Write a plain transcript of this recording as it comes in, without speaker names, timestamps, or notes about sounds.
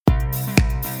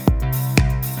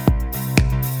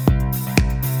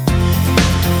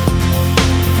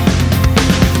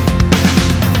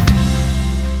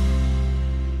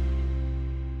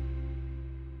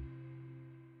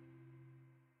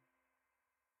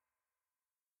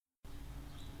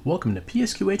Welcome to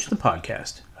PSQH, the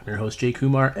podcast. I'm your host, Jay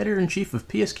Kumar, Editor-in-Chief of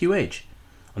PSQH.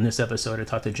 On this episode, I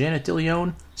talked to Janet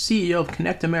DeLeon, CEO of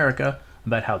Connect America,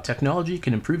 about how technology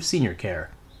can improve senior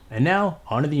care. And now,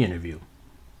 on to the interview.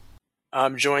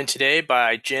 I'm joined today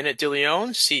by Janet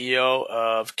DeLeon, CEO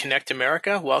of Connect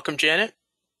America. Welcome, Janet.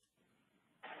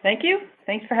 Thank you.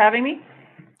 Thanks for having me.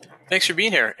 Thanks for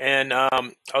being here. And I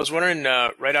was wondering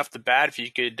right off the bat if you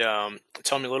could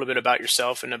tell me a little bit about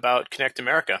yourself and about Connect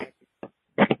America.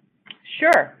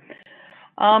 Sure.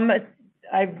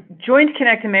 I joined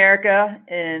Connect America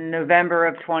in November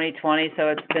of 2020, so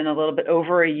it's been a little bit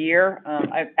over a year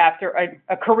after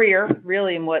a career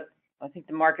really in what I think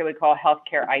the market would call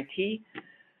healthcare IT.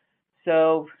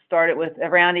 So started with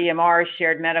around EMR,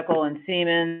 shared medical and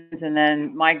Siemens, and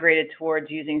then migrated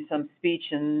towards using some speech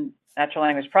and natural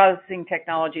language processing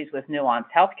technologies with Nuance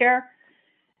Healthcare,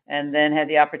 and then had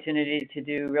the opportunity to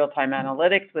do real-time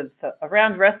analytics with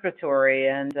around respiratory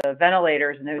and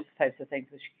ventilators and those types of things,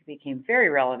 which became very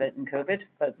relevant in COVID,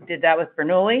 but did that with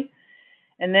Bernoulli.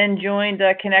 And then joined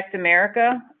Connect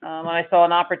America when I saw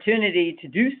an opportunity to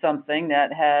do something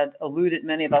that had eluded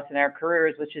many of us in our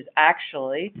careers, which is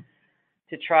actually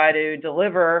to try to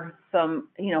deliver some,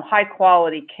 high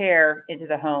quality care into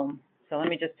the home. So let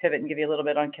me just pivot and give you a little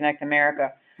bit on Connect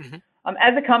America. Mm-hmm.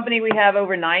 As a company, we have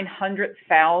over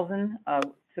 900,000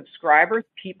 subscribers,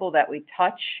 people that we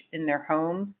touch in their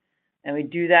homes, and we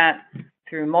do that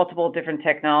through multiple different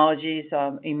technologies,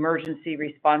 emergency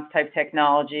response type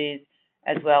technologies,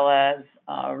 as well as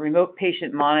remote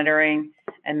patient monitoring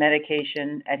and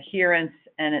medication adherence,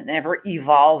 and an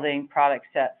ever-evolving product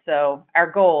set. So our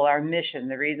goal, our mission,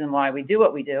 the reason why we do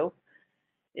what we do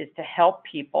is to help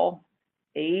people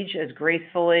age as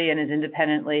gracefully and as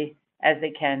independently as they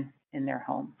can in their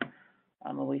home.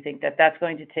 We think that that's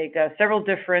going to take several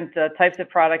different types of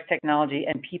products, technology,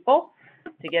 and people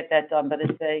to get that done. But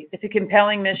it's a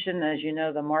compelling mission. As you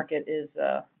know, the market is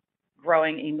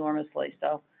growing enormously.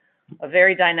 So a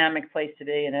very dynamic place to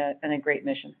be and a great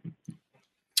mission.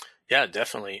 Yeah,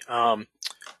 definitely.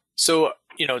 So,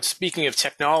 speaking of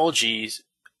technologies,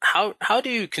 how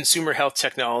do consumer health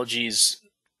technologies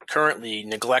currently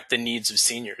neglect the needs of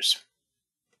seniors?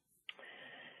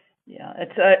 Yeah,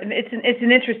 it's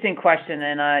an interesting question,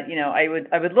 and I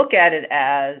would look at it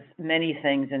as many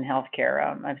things in healthcare.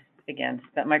 I've again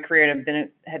spent my career and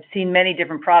have seen many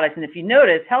different products, and if you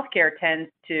notice, healthcare tends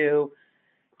to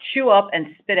chew up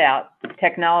and spit out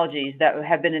technologies that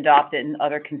have been adopted in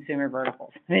other consumer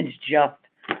verticals. It's just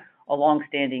a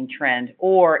long-standing trend,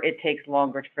 or it takes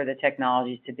longer for the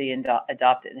technologies to be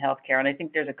adopted in healthcare. And I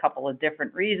think there's a couple of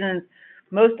different reasons,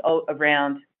 most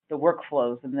around the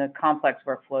workflows and the complex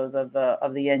workflows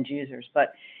of the end users.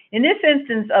 But in this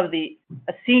instance of the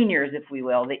seniors, if we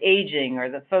will, the aging or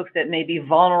the folks that may be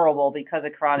vulnerable because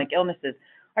of chronic illnesses,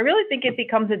 I really think it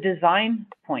becomes a design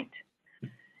point.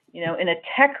 In a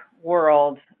tech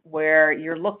world where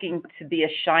you're looking to be a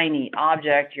shiny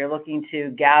object, you're looking to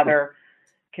gather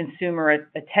consumer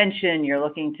attention, you're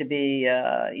looking to be,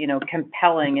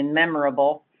 compelling and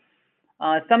memorable.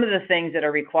 Some of the things that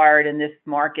are required in this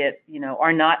market,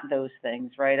 are not those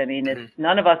things, right? I mean,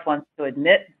 none of us wants to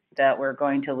admit that we're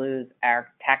going to lose our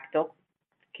tactile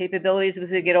capabilities as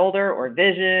we get older, or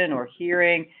vision, or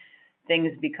hearing.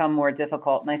 Things become more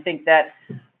difficult. And I think that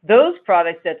those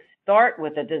products that start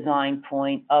with a design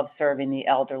point of serving the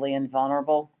elderly and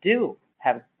vulnerable do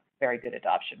have very good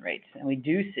adoption rates. And we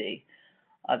do see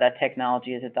that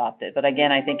technology is adopted. But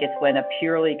again, I think it's when a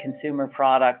purely consumer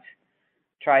product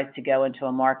tries to go into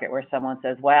a market where someone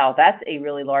says, wow, that's a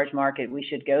really large market, we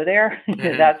should go there,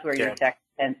 because that's where your tech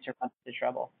tends to run into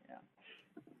trouble.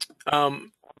 Yeah.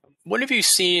 What have you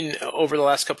seen over the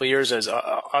last couple of years as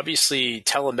obviously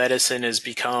telemedicine has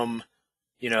become,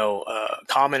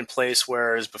 commonplace,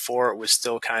 whereas before it was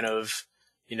still kind of,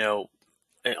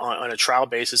 on a trial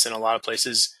basis in a lot of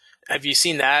places. Have you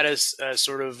seen that as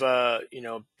sort of,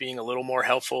 being a little more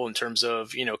helpful in terms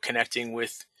of, connecting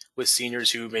with seniors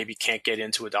who maybe can't get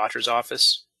into a doctor's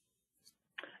office?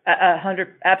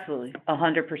 Absolutely,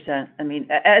 100%. I mean,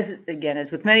 as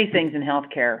with many things in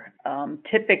healthcare,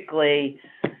 typically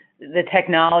the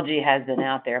technology has been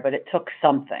out there, but it took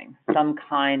some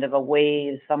kind of a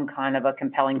wave, some kind of a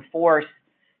compelling force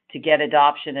to get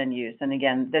adoption and use. And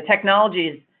again, the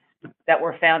technologies that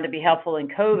were found to be helpful in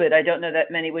COVID, I don't know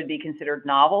that many would be considered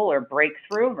novel or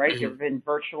breakthrough, right? There have been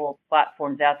virtual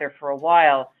platforms out there for a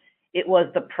while. It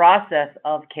was the process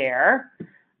of care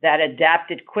that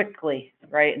adapted quickly,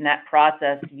 right? And that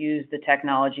process used the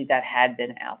technology that had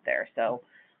been out there. So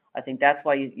I think that's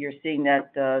why you're seeing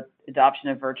that adoption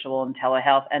of virtual and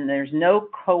telehealth. And there's no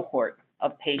cohort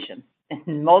of patients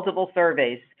in multiple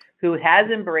surveys who has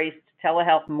embraced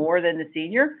telehealth more than the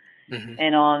senior. Mm-hmm.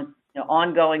 And on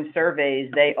ongoing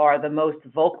surveys, they are the most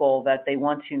vocal that they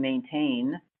want to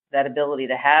maintain that ability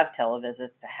to have televisits,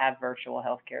 to have virtual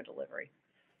healthcare delivery.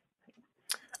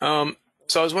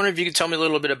 So I was wondering if you could tell me a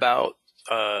little bit about,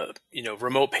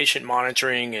 remote patient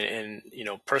monitoring and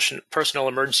personal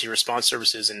emergency response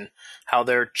services and how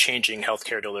they're changing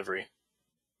healthcare delivery.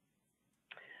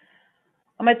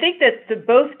 I think that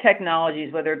both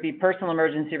technologies, whether it be personal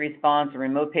emergency response or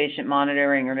remote patient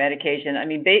monitoring or medication,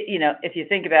 if you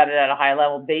think about it at a high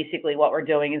level, basically what we're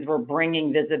doing is we're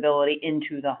bringing visibility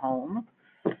into the home,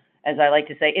 as I like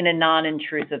to say, in a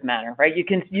non-intrusive manner, right? You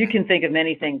can think of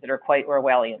many things that are quite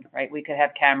Orwellian, right? We could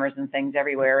have cameras and things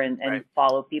everywhere and Right.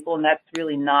 follow people, and that's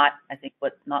really not, I think,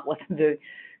 what the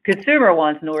consumer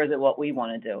wants, nor is it what we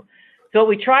want to do. So what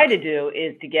we try to do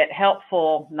is to get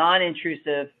helpful,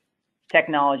 non-intrusive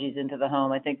technologies into the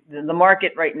home. I think the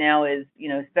market right now is,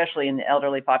 especially in the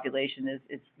elderly population,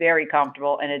 is very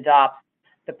comfortable and adopts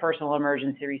the personal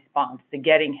emergency response, to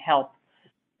getting help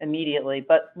immediately.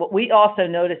 But what we also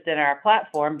noticed in our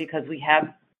platform, because we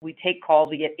take calls,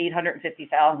 we get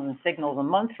 850,000 signals a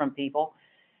month from people,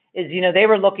 is, they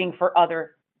were looking for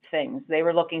other things. They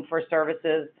were looking for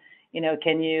services.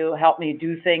 Can you help me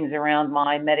do things around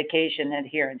my medication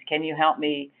adherence? Can you help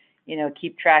me,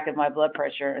 keep track of my blood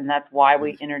pressure? And that's why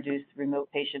we introduced remote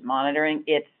patient monitoring.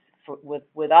 It's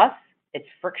with us, it's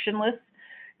frictionless.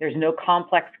 There's no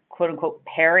complex, quote unquote,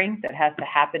 pairing that has to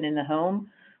happen in the home.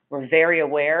 We're very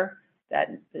aware that,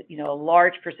 a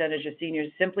large percentage of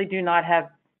seniors simply do not have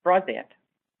broadband.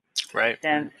 Right.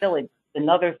 And silly,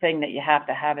 another thing that you have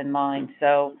to have in mind.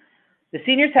 So the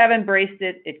seniors have embraced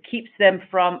it. It keeps them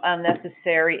from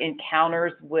unnecessary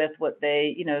encounters with what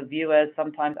they, view as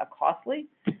sometimes a costly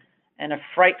and a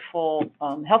frightful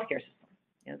healthcare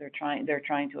system. They're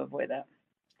trying to avoid that.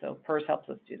 So PERS helps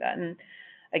us do that. And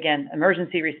again,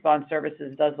 emergency response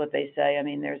services does what they say.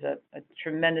 There's a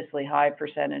tremendously high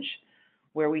percentage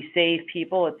where we save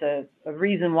people. It's a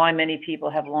reason why many people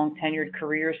have long tenured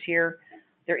careers here.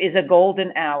 There is a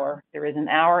golden hour. There is an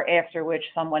hour after which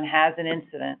someone has an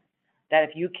incident that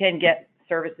if you can get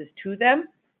services to them,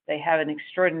 they have an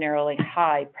extraordinarily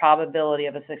high probability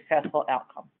of a successful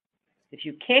outcome. If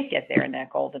you can't get there in that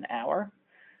golden hour,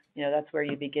 that's where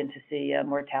you begin to see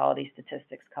mortality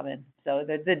statistics come in. So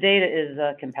the data is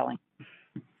compelling.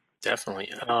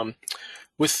 Definitely.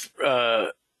 What's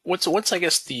I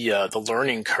guess the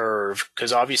learning curve?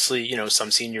 Because obviously,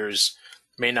 some seniors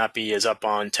may not be as up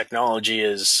on technology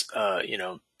as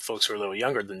folks who are a little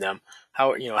younger than them.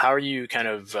 How are you kind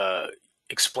of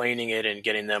explaining it and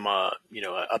getting them up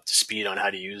to speed on how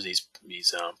to use these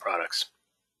products?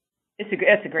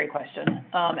 That's a great question,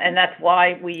 and that's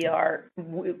why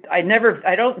I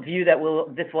don't view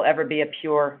that this will ever be a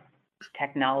pure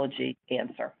technology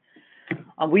answer.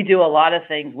 We do a lot of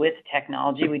things with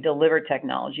technology. We deliver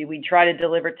technology. We try to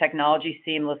deliver technology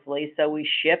seamlessly, so we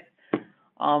ship.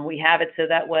 We have it so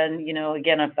that when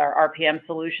again, with our RPM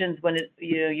solutions, when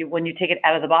you take it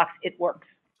out of the box, it works.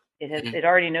 It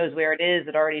already knows where it is.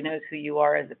 It already knows who you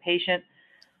are as a patient.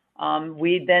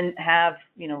 We then have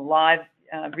live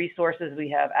resources. We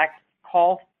have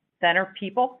call center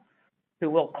people who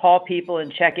will call people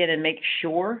and check in and make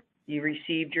sure you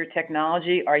received your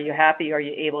technology. Are you happy? Are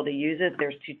you able to use it?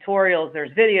 There's tutorials,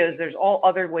 there's videos, there's all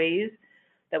other ways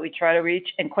that we try to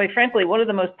reach. And quite frankly, one of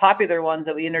the most popular ones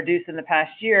that we introduced in the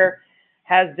past year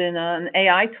has been an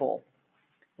AI tool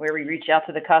where we reach out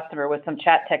to the customer with some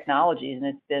chat technologies. And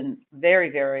it's been very,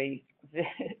 very,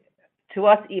 to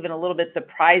us, even a little bit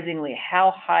surprisingly,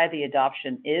 how high the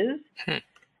adoption is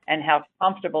and how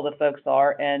comfortable the folks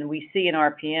are. And we see in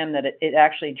RPM that it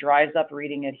actually drives up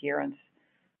reading adherence.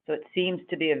 So it seems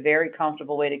to be a very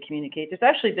comfortable way to communicate. There's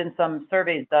actually been some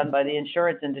surveys done by the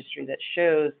insurance industry that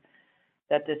shows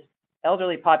that this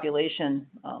elderly population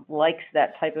likes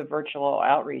that type of virtual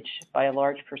outreach by a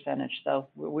large percentage. So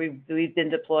we've been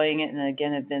deploying it, and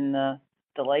again, have been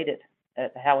delighted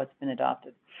at how it's been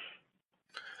adopted.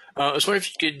 I was wondering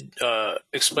if you could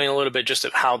explain a little bit just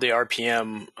of how the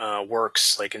RPM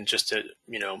works, like in just a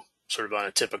sort of on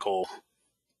a typical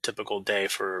day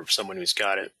for someone who's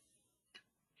got it.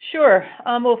 Sure.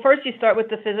 Well, first you start with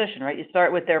the physician, right? You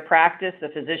start with their practice, the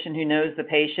physician who knows the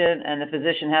patient, and the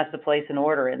physician has to place an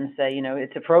order and say,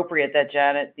 it's appropriate that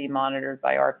Janet be monitored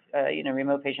by our,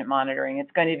 remote patient monitoring.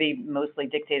 It's going to be mostly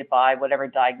dictated by whatever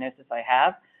diagnosis I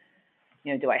have.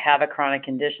 Do I have a chronic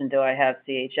condition? Do I have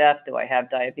CHF? Do I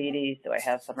have diabetes? Do I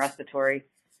have some respiratory?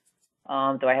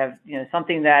 Do I have,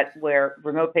 something that where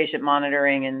remote patient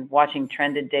monitoring and watching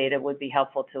trended data would be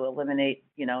helpful to eliminate,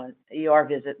 an ER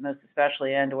visit most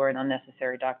especially, and or an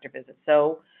unnecessary doctor visit.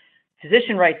 So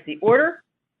physician writes the order,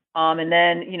 and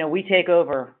then, we take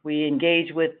over. We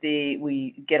engage with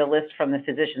we get a list from the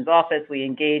physician's office. We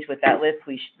engage with that list.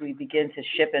 We begin to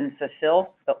ship and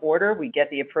fulfill the order. We get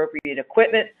the appropriate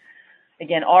equipment,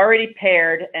 again, already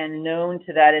paired and known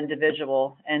to that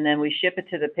individual. And then we ship it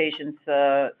to the patient's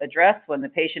address. When the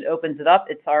patient opens it up,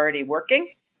 it's already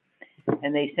working.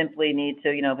 And they simply need to,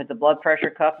 if it's a blood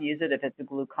pressure cuff, use it. If it's a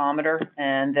glucometer,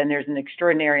 and then there's an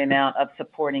extraordinary amount of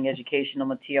supporting educational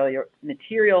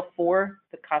material for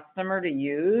the customer to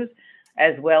use,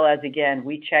 as well as, again,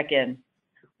 we check in.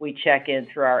 We check in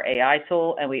through our AI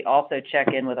tool, and we also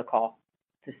check in with a call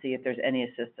to see if there's any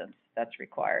assistance that's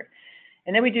required.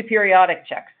 And then we do periodic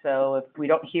checks. So if we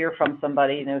don't hear from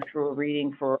somebody, through a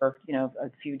reading for, a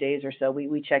few days or so,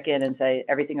 we check in and say,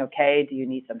 everything okay? Do you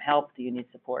need some help? Do you need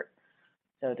support?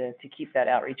 So to keep that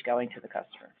outreach going to the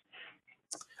customer.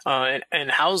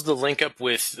 And how's the link up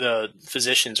with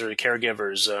physicians or the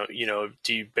caregivers?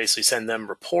 Do you basically send them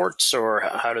reports, or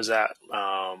how does that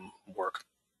work?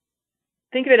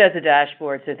 Think of it as a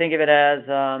dashboard. So think of it as,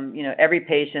 every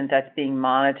patient that's being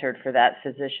monitored for that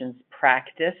physician's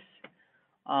practice.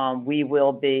 We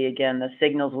will be, again, the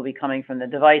signals will be coming from the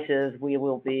devices. We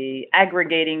will be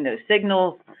aggregating those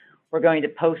signals. We're going to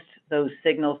post those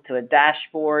signals to a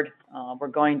dashboard. We're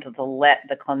going to let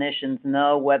the clinicians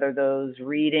know whether those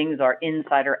readings are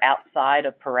inside or outside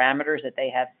of parameters that they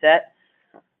have set.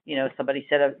 Somebody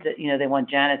said that, they want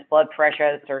Janet's blood pressure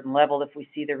at a certain level. If we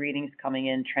see the readings coming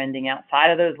in trending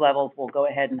outside of those levels, we'll go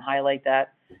ahead and highlight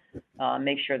that,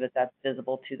 make sure that that's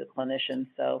visible to the clinician.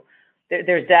 So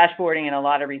there's dashboarding and a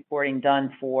lot of reporting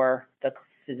done for the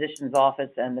physician's office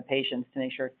and the patients to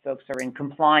make sure folks are in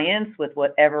compliance with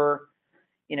whatever,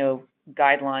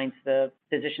 guidelines the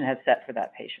physician has set for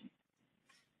that patient.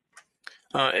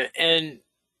 I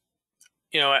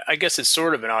guess it's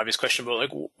sort of an obvious question, but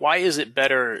why is it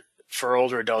better for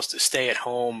older adults to stay at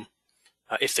home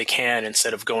if they can,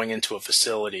 instead of going into a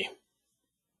facility?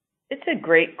 It's a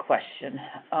great question.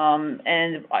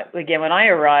 And again, when I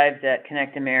arrived at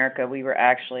Connect America, we were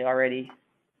actually already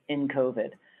in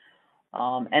COVID.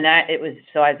 It was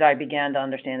so as I began to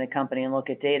understand the company and look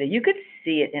at data, you could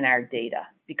see it in our data,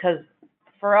 because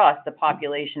for us, the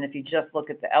population, if you just look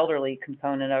at the elderly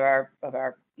component of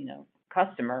our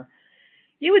customer,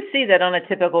 you would see that on a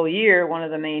typical year, one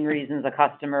of the main reasons a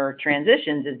customer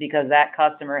transitions is because that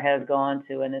customer has gone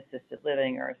to an assisted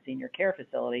living or a senior care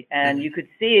facility. And you could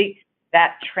see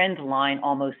that trend line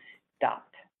almost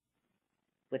stopped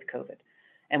with COVID.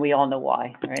 And we all know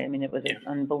why, right? I mean, it was an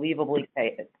unbelievably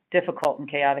difficult and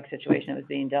chaotic situation that was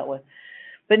being dealt with.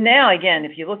 But now, again,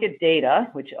 if you look at data,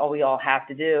 which we all have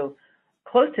to do,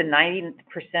 close to 90%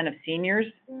 of seniors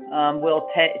will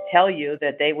tell you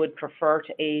that they would prefer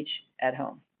to age at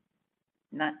home.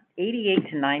 Not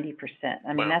 88 to 90%.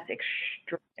 I mean, that's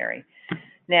extraordinary.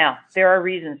 Now, there are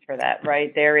reasons for that,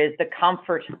 right? There is the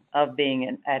comfort of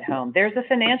being at home. There's a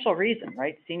financial reason,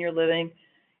 right? Senior living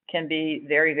can be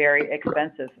very, very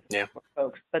expensive for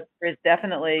folks, but there is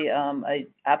definitely an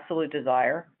absolute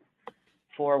desire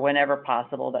for whenever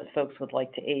possible that folks would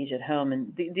like to age at home.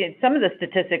 And some of the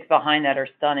statistics behind that are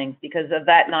stunning, because of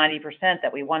that 90%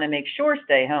 that we want to make sure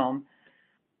stay home,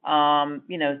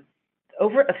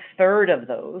 over a third of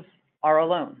those are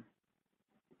alone.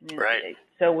 Right.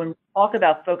 So when we talk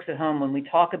about folks at home, when we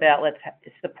talk about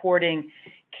supporting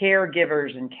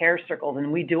caregivers and care circles,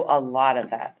 and we do a lot of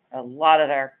that, a lot of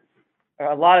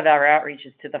our outreach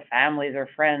is to the families or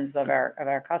friends of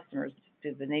our customers,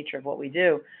 to the nature of what we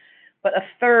do. But a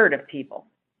third of people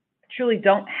truly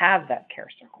don't have that care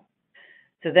circle.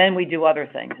 So then we do other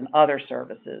things and other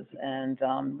services and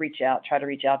try to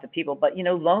reach out to people. But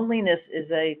loneliness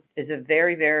is a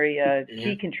very, very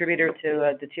key contributor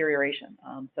to deterioration.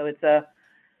 So it's a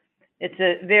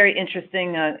very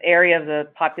interesting area of the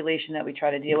population that we try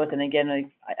to deal with. And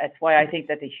again, that's why I think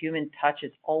that the human touch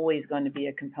is always going to be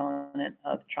a component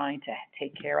of trying to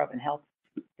take care of and help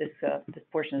this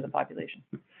portion of the population.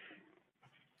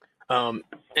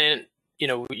 And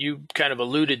you kind of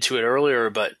alluded to it earlier,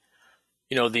 but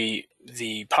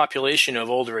the population of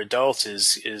older adults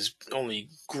is only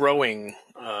growing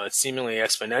seemingly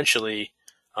exponentially.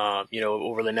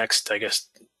 Over the next, I guess,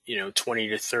 20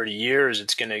 to 30 years,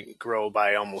 it's going to grow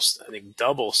by almost, I think,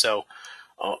 double. So,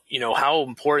 how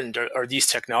important are these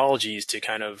technologies to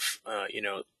kind of,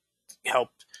 help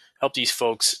these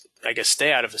folks, I guess,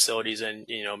 stay out of facilities and,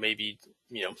 maybe,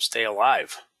 stay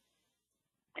alive?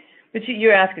 But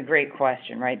you ask a great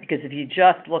question, right? Because if you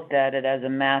just looked at it as a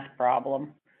math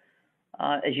problem,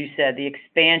 as you said, the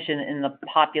expansion in the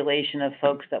population of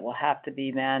folks that will have to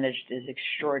be managed is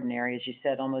extraordinary. As you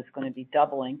said, almost going to be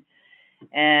doubling.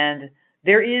 And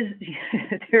there is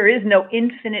there is no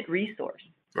infinite resource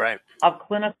Right. of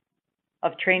clinical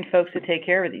of trained folks to take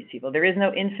care of these people. There is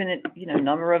no infinite,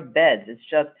 number of beds. It's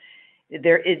just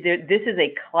this is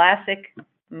a classic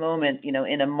moment,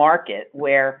 in a market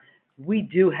where we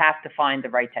do have to find the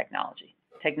right technology.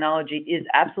 Technology is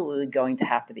absolutely going to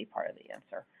have to be part of the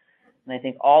answer. And I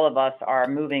think all of us are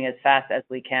moving as fast as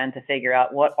we can to figure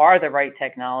out what are the right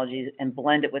technologies and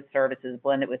blend it with services,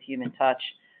 blend it with human touch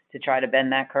to try to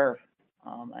bend that curve.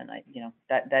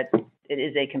 That it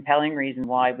is a compelling reason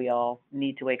why we all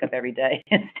need to wake up every day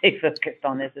and stay focused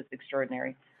on this. It's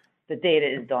extraordinary. The data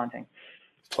is daunting.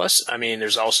 Plus, I mean,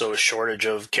 there's also a shortage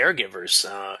of caregivers,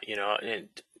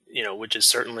 which has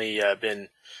certainly been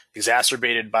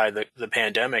exacerbated by the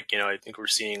pandemic. I think we're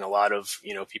seeing a lot of,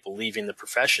 people leaving the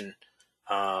profession,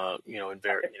 in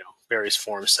various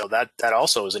forms. So that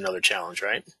also is another challenge,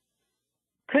 right?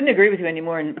 Couldn't agree with you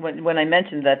anymore. When I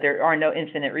mentioned that there are no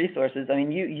infinite resources, I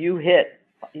mean, you hit,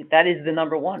 that is the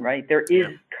number one, right? There is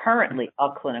currently a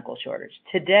clinical shortage.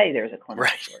 Today, there's a clinical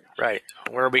shortage. Right.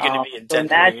 Where are we going to be in 10,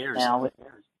 20 years? Now,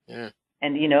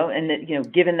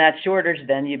 and, given that shortage,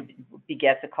 then you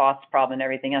beget the cost problem and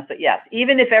everything else. But yes,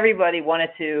 even if everybody wanted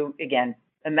to, again,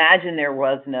 imagine there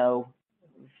was no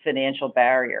financial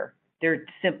barrier, there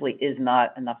simply is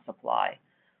not enough supply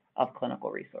of clinical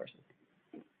resources.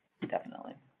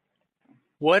 Definitely.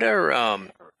 What are,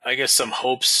 I guess, some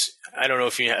hopes? I don't know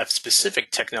if you have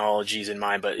specific technologies in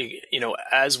mind, but,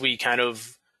 as we kind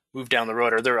of move down the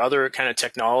road, are there other kind of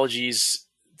technologies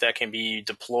that can be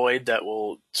deployed that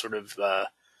will sort of,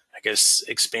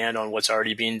 expand on what's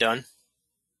already being done?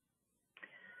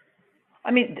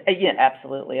 I mean, yeah,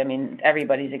 absolutely. I mean,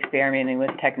 everybody's experimenting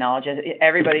with technology.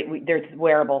 There's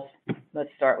wearables. Let's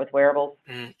start with wearables.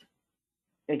 Mm-hmm.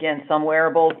 Again, some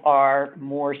wearables are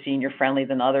more senior friendly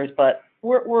than others, but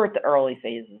we're at the early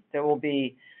phases. There will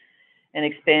be an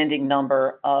expanding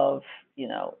number of,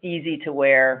 easy to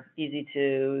wear, easy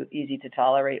to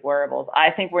tolerate wearables.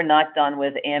 I think we're not done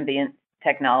with ambient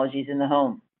technologies in the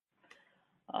home.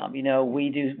 We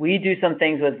do some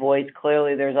things with voice.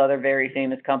 Clearly, there's other very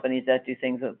famous companies that do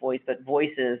things with voice, but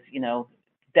voices,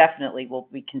 definitely will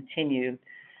continue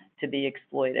to be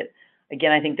exploited.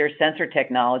 Again, I think there's sensor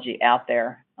technology out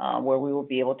there where we will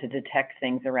be able to detect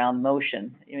things around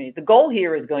motion. I mean, the goal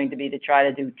here is going to be to try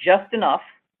to do just enough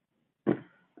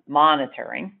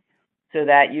monitoring so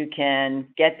that you can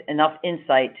get enough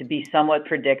insight to be somewhat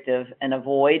predictive and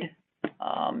avoid,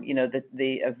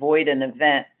 avoid an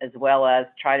event, as well as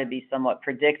try to be somewhat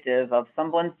predictive of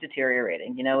someone's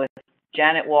deteriorating. If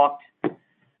Janet walked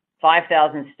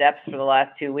 5,000 steps for the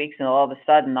last 2 weeks, and all of a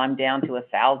sudden I'm down to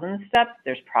 1,000 steps,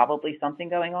 there's probably something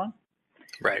going on.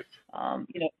 Right.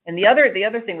 And the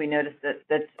other thing we noticed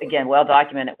that's again well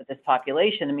documented with this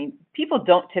population. I mean, people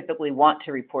don't typically want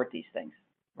to report these things,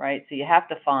 right? So you have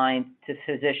to find to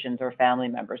physicians or family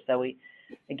members. So we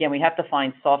have to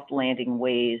find soft landing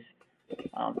ways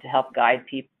to help guide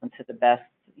people into the best,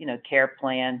 care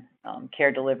plan,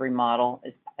 care delivery model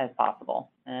as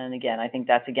possible. And again, I think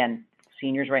that's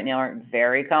seniors right now aren't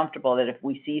very comfortable that if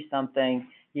we see something,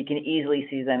 you can easily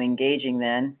see them engaging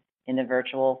then in a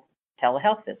virtual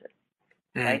telehealth visit,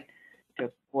 right? To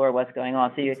explore what's going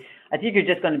on. So I think you're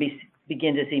just going to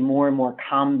begin to see more and more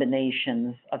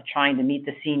combinations of trying to meet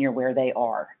the senior where they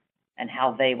are and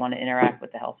how they want to interact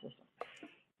with the health system.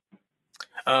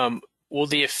 Will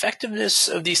the effectiveness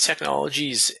of these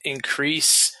technologies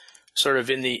increase sort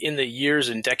of in the years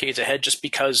and decades ahead, just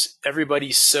because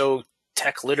everybody's so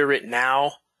tech literate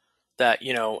now that,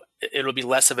 it'll be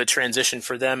less of a transition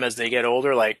for them as they get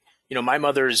older? Like, my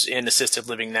mother's in assisted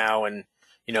living now, and,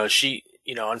 she,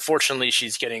 unfortunately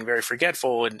she's getting very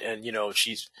forgetful and,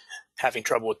 she's having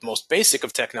trouble with the most basic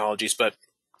of technologies. But,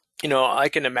 I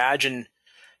can imagine,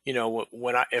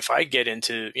 when I get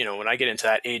into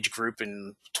that age group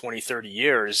in 20, 30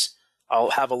 years,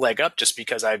 I'll have a leg up just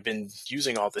because I've been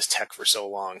using all this tech for so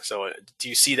long. So do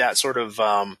you see that sort of,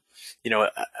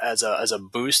 as a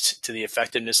boost to the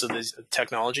effectiveness of these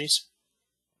technologies?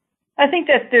 I think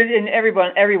that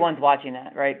everyone's watching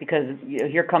that, right? Because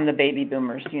here come the baby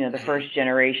boomers, the first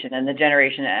generation, and the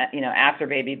generation, after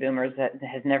baby boomers that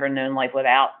has never known life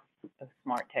without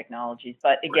smart technologies.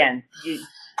 But again,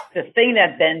 the thing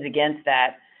that bends against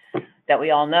that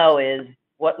we all know is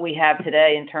what we have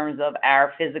today in terms of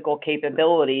our physical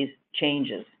capabilities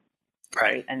changes,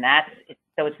 right? And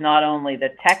so it's not only the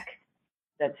tech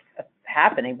that's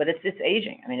happening, but it's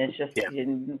aging. I mean, it's just,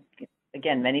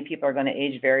 again, many people are going to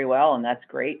age very well, and that's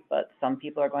great, but some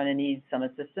people are going to need some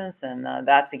assistance. And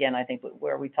that's, again, I think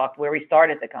where we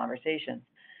started the conversation,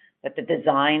 that the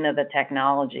design of the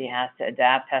technology has to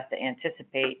adapt, has to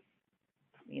anticipate,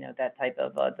 that type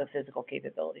of the physical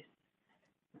capabilities.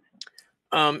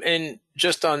 And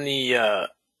just on the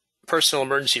personal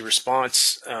emergency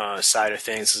response side of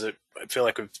things, I feel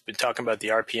like we've been talking about the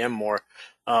RPM more.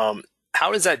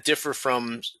 How does that differ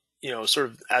from, sort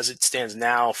of as it stands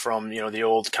now from, the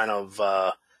old kind of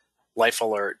life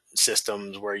alert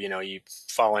systems where, you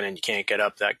fall in and you can't get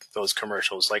up, those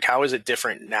commercials? Like, how is it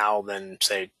different now than,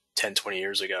 say, 10, 20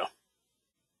 years ago?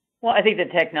 Well, I think the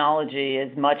technology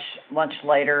is much, much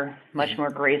lighter, much more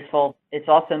graceful. It's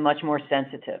also much more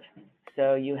sensitive.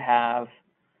 So you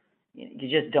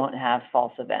just don't have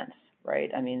false events, right?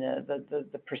 I mean,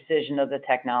 the precision of the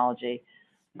technology,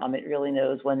 it really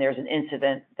knows when there's an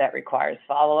incident that requires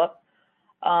follow-up.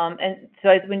 And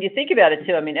so when you think about it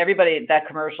too, I mean, that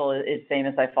commercial is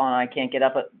famous, I fall and I can't get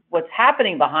up, but what's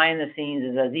happening behind the scenes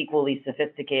is as equally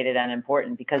sophisticated and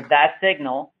important, because that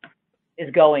signal is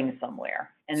going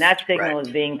somewhere. And that signal is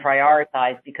being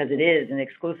prioritized because it is an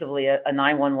exclusively a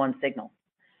 911 signal.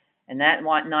 And that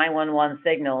 911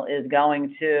 signal is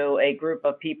going to a group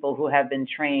of people who have been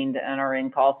trained and are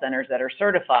in call centers that are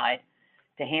certified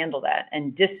to handle that.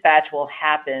 And dispatch will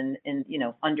happen in,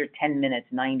 under 10 minutes,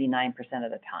 99%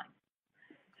 of the time.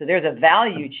 So there's a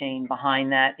value chain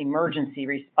behind that emergency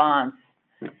response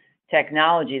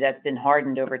technology that's been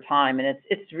hardened over time. And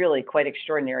it's really quite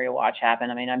extraordinary to watch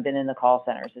happen. I mean, I've been in the call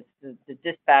centers. It's the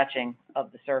dispatching of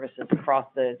the services across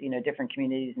the, different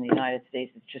communities in the United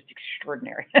States. It's just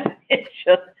extraordinary.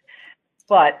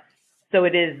 So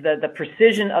it is the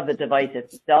precision of the device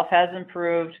itself has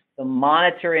improved. The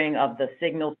monitoring of the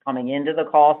signals coming into the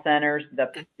call centers,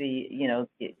 the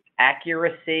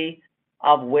accuracy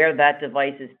of where that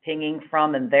device is pinging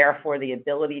from, and therefore the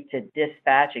ability to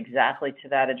dispatch exactly to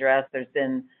that address. There's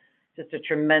been just a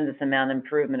tremendous amount of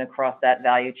improvement across that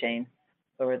value chain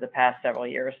over the past several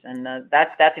years. And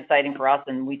that's exciting for us,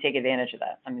 and we take advantage of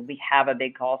that. I mean, we have a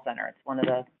big call center. It's one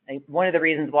of the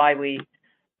reasons why we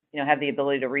have the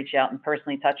ability to reach out and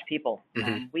personally touch people.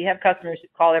 Mm-hmm. We have customers who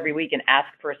call every week and ask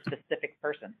for a specific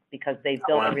person because they've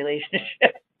built a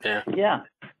relationship. Yeah.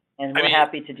 And we're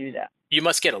happy to do that. You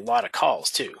must get a lot of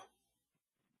calls too,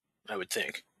 I would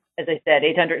think. As I said,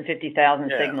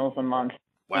 850,000 signals a month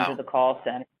into the call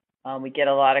center. We get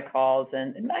a lot of calls,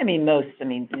 and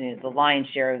the lion's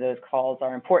share of those calls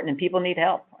are important, and people need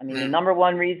help. I mean, the number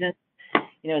one reason, is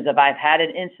if I've had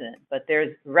an incident, but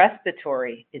there's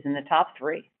respiratory is in the top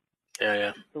 3.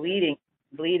 Yeah. Bleeding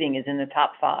is in the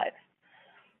top 5.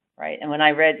 Right. And when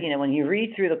I read, when you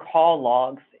read through the call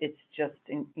logs, it's just,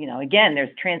 again, there's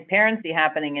transparency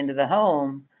happening into the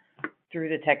home through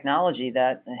the technology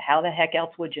that how the heck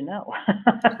else would you know?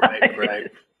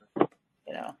 Right.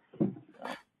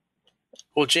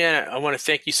 Well, Janet, I want to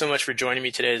thank you so much for joining me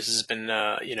today. This has been,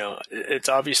 it's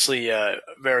obviously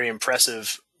very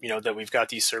impressive, that we've got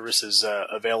these services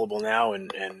available now.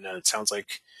 And it sounds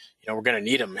like, we're going to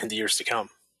need them in the years to come.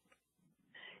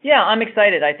 Yeah, I'm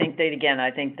excited. I think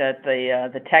that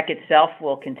the tech itself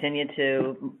will continue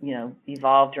to,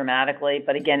 evolve dramatically.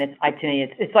 But again, to me,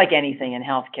 it's like anything in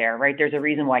healthcare, right? There's a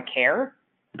reason why care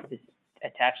is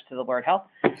attached to the word health.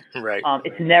 Right.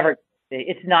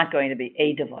 It's not going to be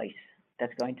a device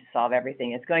that's going to solve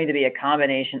everything. It's going to be a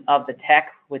combination of the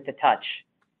tech with the touch,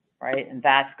 right? And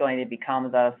that's going to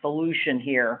become the solution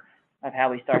here of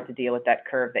how we start to deal with that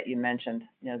curve that you mentioned.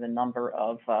 The number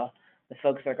of the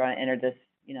folks that are going to enter this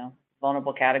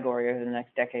vulnerable category over the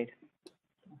next decade.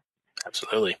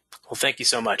 Absolutely. Well, thank you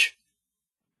so much.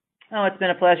 Oh, it's been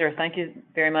a pleasure. Thank you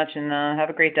very much, and have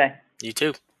a great day. You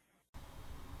too.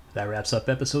 That wraps up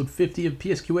episode 50 of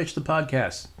PSQH, the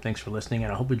podcast. Thanks for listening,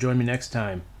 and I hope you join me next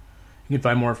time. You can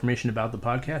find more information about the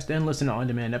podcast and listen to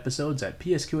on-demand episodes at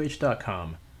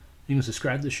psqh.com. You can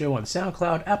subscribe to the show on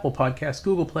SoundCloud, Apple Podcasts,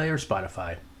 Google Play, or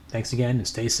Spotify. Thanks again, and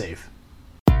stay safe.